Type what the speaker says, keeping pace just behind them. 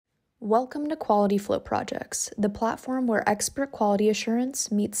Welcome to Quality Flow Projects, the platform where expert quality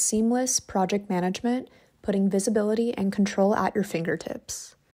assurance meets seamless project management, putting visibility and control at your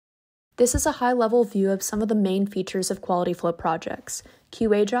fingertips. This is a high-level view of some of the main features of Quality Flow projects,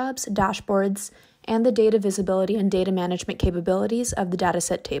 QA jobs, dashboards, and the data visibility and data management capabilities of the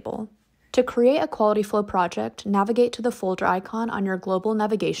dataset table. To create a Quality Flow project, navigate to the folder icon on your global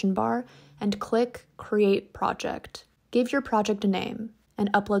navigation bar and click Create Project. Give your project a name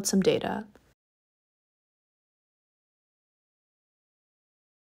and upload some data.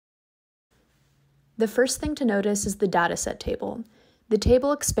 The first thing to notice is the dataset table. The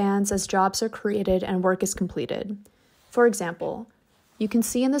table expands as jobs are created and work is completed. For example, you can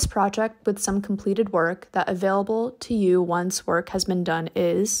see in this project with some completed work that available to you once work has been done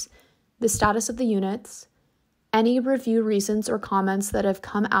is the status of the units, any review reasons or comments that have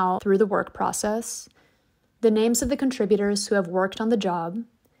come out through the work process, the names of the contributors who have worked on the job,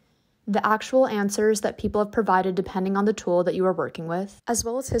 the actual answers that people have provided depending on the tool that you are working with, as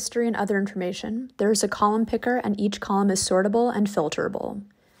well as history and other information. There is a column picker and each column is sortable and filterable.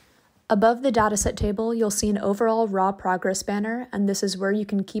 Above the dataset table, you'll see an overall raw progress banner, and this is where you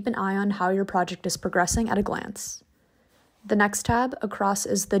can keep an eye on how your project is progressing at a glance. The next tab across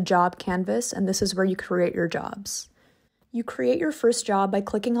is the job canvas, and this is where you create your jobs. You create your first job by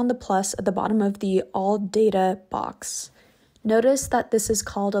clicking on the plus at the bottom of the All Data box. Notice that this is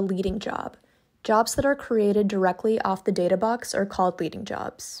called a leading job. Jobs that are created directly off the data box are called leading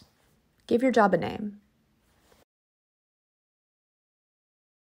jobs. Give your job a name.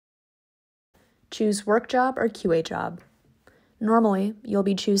 Choose work job or QA job. Normally, you'll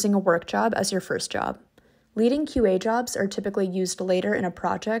be choosing a work job as your first job. Leading QA jobs are typically used later in a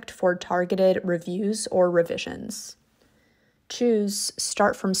project for targeted reviews or revisions. Choose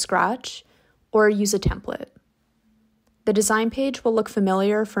Start from Scratch or use a template. The design page will look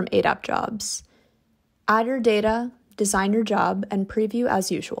familiar from ADaP jobs. Add your data, design your job, and preview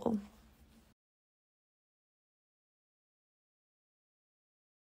as usual.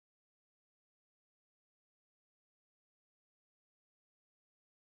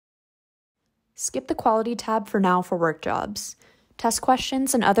 Skip the Quality tab for now for work jobs. Test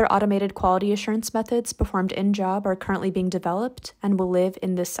questions and other automated quality assurance methods performed in-job are currently being developed and will live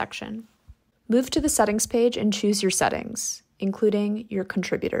in this section. Move to the Settings page and choose your settings, including your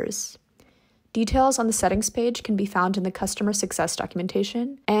contributors. Details on the Settings page can be found in the Customer Success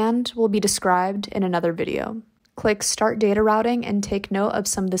documentation and will be described in another video. Click Start Data Routing and take note of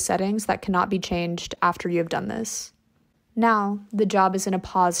some of the settings that cannot be changed after you have done this. Now, the job is in a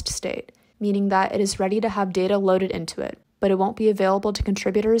paused state, meaning that it is ready to have data loaded into it, but it won't be available to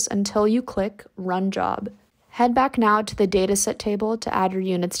contributors until you click Run Job. Head back now to the dataset table to add your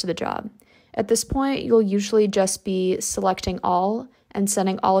units to the job. At this point, you'll usually just be selecting all and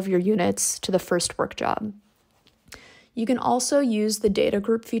sending all of your units to the first work job. You can also use the data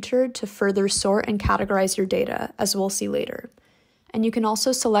group feature to further sort and categorize your data, as we'll see later. And you can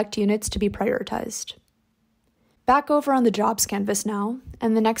also select units to be prioritized. Back over on the jobs canvas now,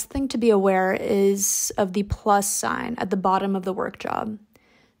 and the next thing to be aware is of the plus sign at the bottom of the work job.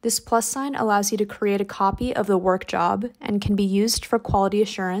 This plus sign allows you to create a copy of the work job and can be used for quality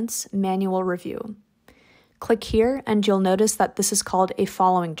assurance manual review. Click here and you'll notice that this is called a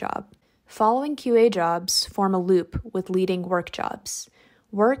following job. Following QA jobs form a loop with leading work jobs.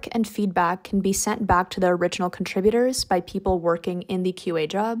 Work and feedback can be sent back to the original contributors by people working in the QA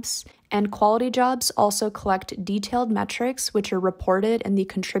jobs, and quality jobs also collect detailed metrics which are reported in the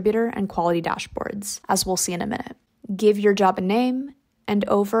contributor and quality dashboards, as we'll see in a minute. Give your job a name, and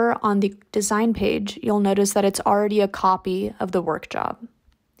over on the design page, you'll notice that it's already a copy of the work job.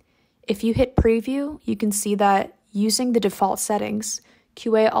 If you hit preview, you can see that using the default settings,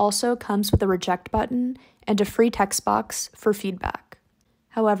 QA also comes with a reject button and a free text box for feedback.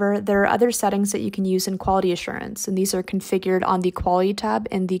 However, there are other settings that you can use in quality assurance, and these are configured on the Quality tab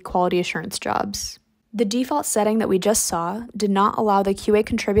in the Quality Assurance jobs. The default setting that we just saw did not allow the QA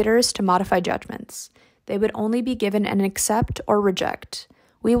contributors to modify judgments. They would only be given an accept or reject.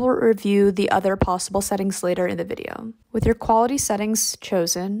 We will review the other possible settings later in the video. With your quality settings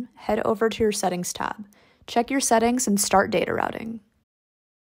chosen, head over to your Settings tab. Check your settings and start data routing.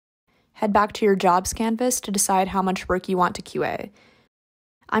 Head back to your jobs canvas to decide how much work you want to QA.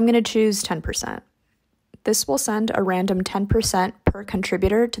 I'm going to choose 10%. This will send a random 10% per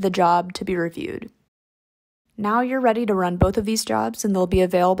contributor to the job to be reviewed. Now you're ready to run both of these jobs and they'll be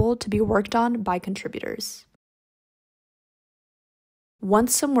available to be worked on by contributors.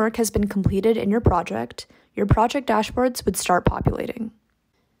 Once some work has been completed in your project dashboards would start populating.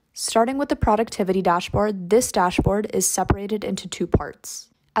 Starting with the productivity dashboard, this dashboard is separated into two parts.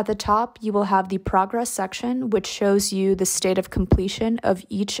 At the top, you will have the progress section, which shows you the state of completion of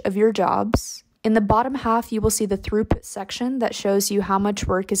each of your jobs. In the bottom half, you will see the throughput section that shows you how much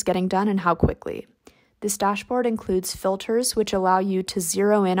work is getting done and how quickly. This dashboard includes filters which allow you to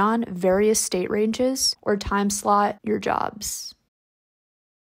zero in on various state ranges or time slot your jobs.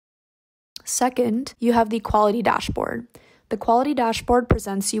 Second, you have the quality dashboard. The quality dashboard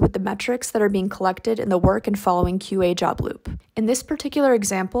presents you with the metrics that are being collected in the work and following QA job loop. In this particular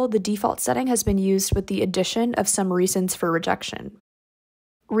example, the default setting has been used with the addition of some reasons for rejection.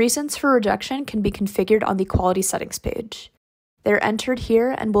 Reasons for rejection can be configured on the quality settings page. They're entered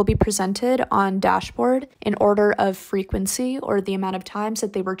here and will be presented on dashboard in order of frequency or the amount of times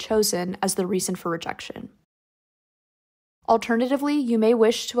that they were chosen as the reason for rejection. Alternatively, you may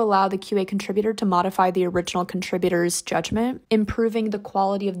wish to allow the QA contributor to modify the original contributor's judgment, improving the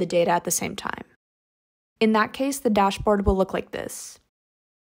quality of the data at the same time. In that case, the dashboard will look like this.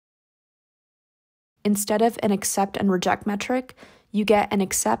 Instead of an accept and reject metric, you get an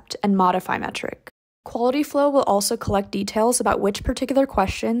accept and modify metric. Quality Flow will also collect details about which particular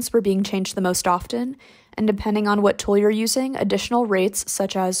questions were being changed the most often, and depending on what tool you're using, additional rates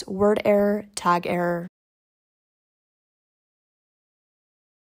such as word error, tag error.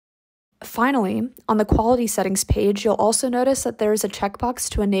 Finally, on the quality settings page, you'll also notice that there is a checkbox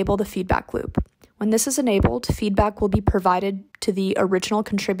to enable the feedback loop. When this is enabled, feedback will be provided to the original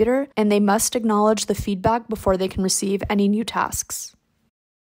contributor, and they must acknowledge the feedback before they can receive any new tasks.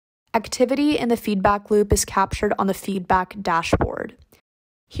 Activity in the feedback loop is captured on the feedback dashboard.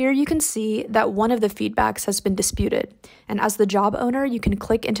 Here you can see that one of the feedbacks has been disputed, and as the job owner, you can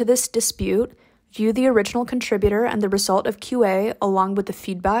click into this dispute, view the original contributor and the result of QA along with the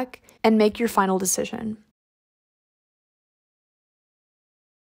feedback, and make your final decision.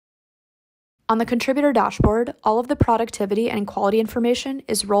 On the contributor dashboard, all of the productivity and quality information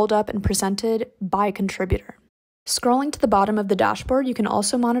is rolled up and presented by contributor. Scrolling to the bottom of the dashboard, you can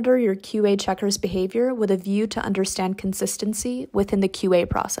also monitor your QA checker's behavior with a view to understand consistency within the QA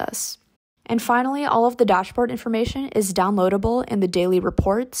process. And finally, all of the dashboard information is downloadable in the daily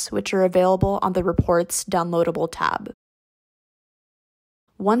reports, which are available on the Reports Downloadable tab.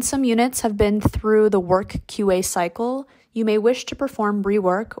 Once some units have been through the work QA cycle, you may wish to perform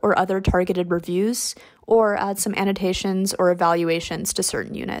rework or other targeted reviews, or add some annotations or evaluations to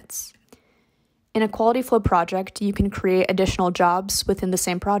certain units. In a Quality Flow project, you can create additional jobs within the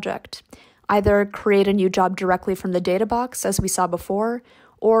same project. Either create a new job directly from the data box, as we saw before,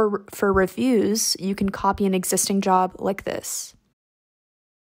 or for reviews, you can copy an existing job like this.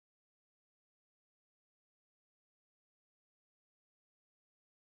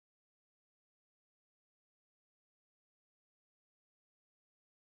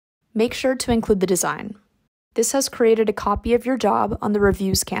 Make sure to include the design. This has created a copy of your job on the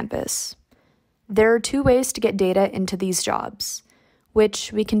reviews canvas. There are two ways to get data into these jobs,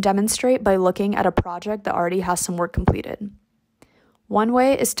 which we can demonstrate by looking at a project that already has some work completed. One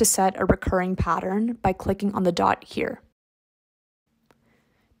way is to set a recurring pattern by clicking on the dot here.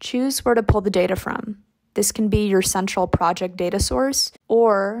 Choose where to pull the data from. This can be your central project data source,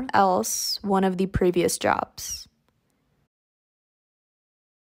 or else one of the previous jobs.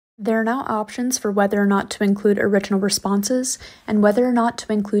 There are now options for whether or not to include original responses and whether or not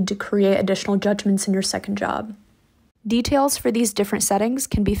to include to create additional judgments in your second job. Details for these different settings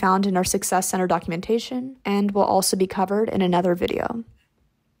can be found in our Success Center documentation and will also be covered in another video.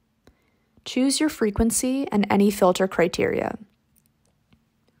 Choose your frequency and any filter criteria.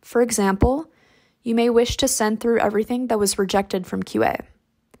 For example, you may wish to send through everything that was rejected from QA.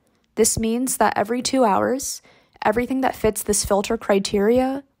 This means that every 2 hours, everything that fits this filter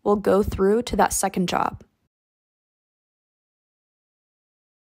criteria will go through to that second job.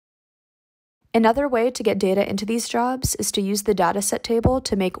 Another way to get data into these jobs is to use the dataset table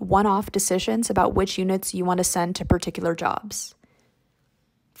to make one-off decisions about which units you want to send to particular jobs.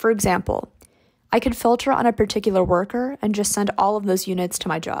 For example, I could filter on a particular worker and just send all of those units to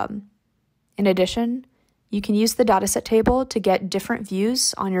my job. In addition, you can use the dataset table to get different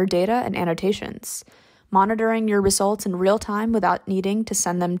views on your data and annotations, monitoring your results in real time without needing to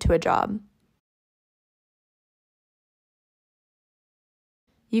send them to a job.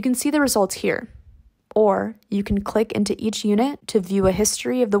 You can see the results here, or you can click into each unit to view a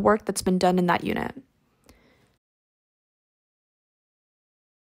history of the work that's been done in that unit.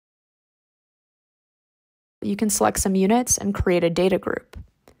 You can select some units and create a data group.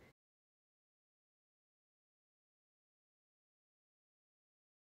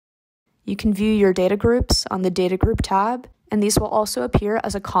 You can view your data groups on the Data Group tab And these will also appear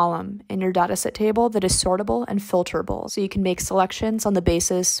as a column in your dataset table that is sortable and filterable, so you can make selections on the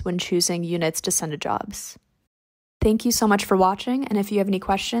basis when choosing units to send to jobs. Thank you so much for watching, and if you have any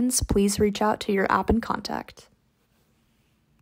questions, please reach out to your Appen contact.